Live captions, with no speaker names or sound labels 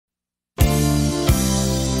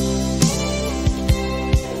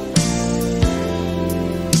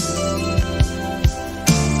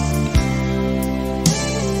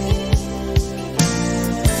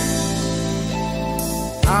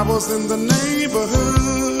was in the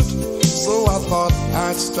neighborhood, so I thought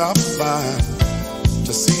I'd stop by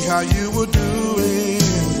to see how you were doing.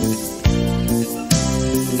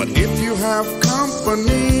 But if you have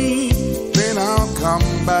company, then I'll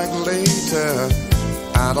come back later.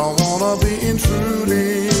 I don't wanna be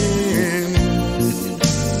intruding.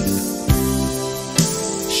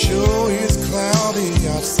 Sure is cloudy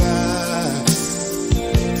outside,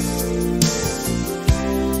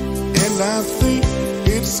 and I think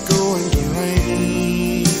it's going to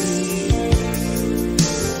rain.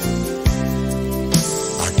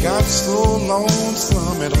 I got so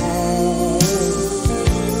lonesome at home,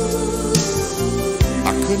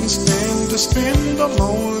 I couldn't stand to spend a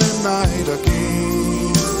lonely night again.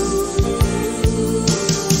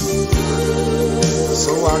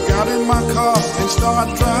 So I got in my car and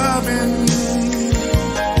started driving.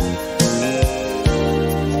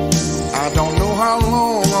 I don't know how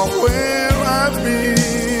long or where I've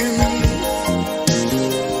been.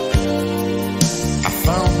 I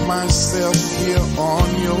found myself here on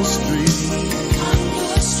your street.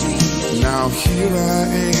 Now here I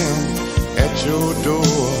am at your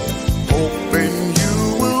door, hoping you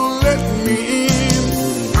will let me in.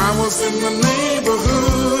 I was in the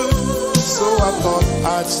neighborhood, so I thought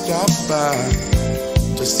I'd stop by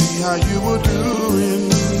to see how you were doing.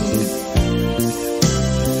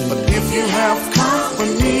 But if you have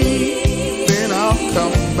company, then I'll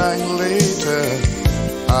come back later.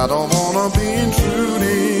 I don't wanna be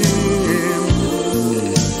intruding.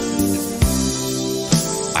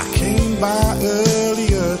 I came by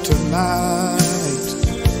earlier tonight,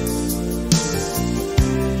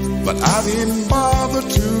 but I didn't bother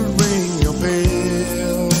to ring your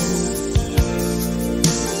bell.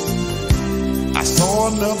 I saw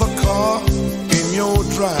another car in your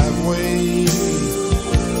driveway.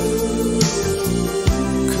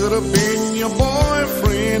 Could have been your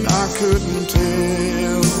boyfriend, I couldn't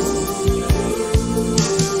tell.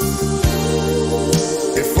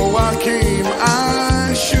 Before I came,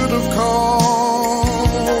 I should have called.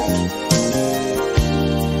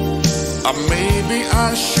 Or maybe I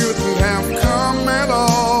shouldn't have come at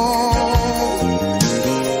all.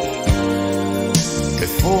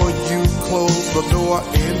 Before you close the door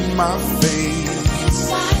in my face,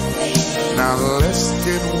 now let's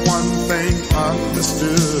get one thing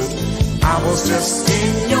understood. I was just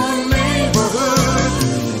in your neighborhood.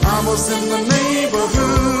 I was in the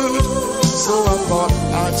neighborhood, so I thought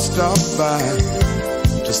I'd stop by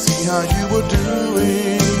to see how you were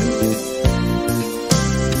doing.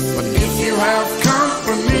 But if you have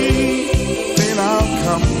company, then I'll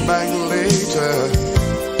come back later.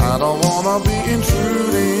 I don't wanna be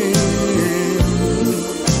intruding.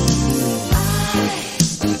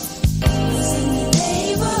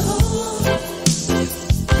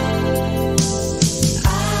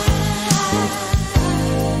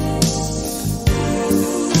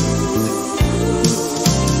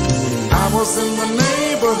 I was in the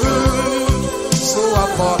neighborhood, so I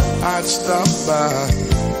thought I'd stop by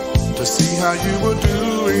to see how you were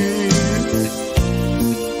doing.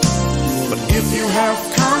 But if you have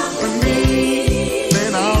company,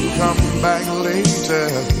 then I'll come back later.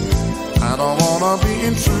 I don't wanna be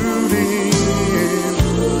intruding.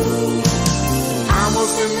 I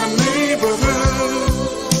was in the neighborhood,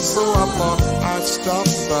 so I thought I'd stop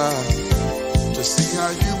by to see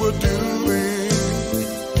how you were doing.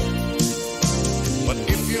 But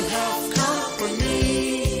if you have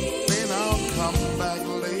company, then I'll come back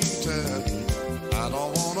later. I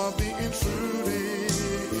don't wanna be intruding.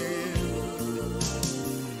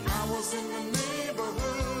 I was in the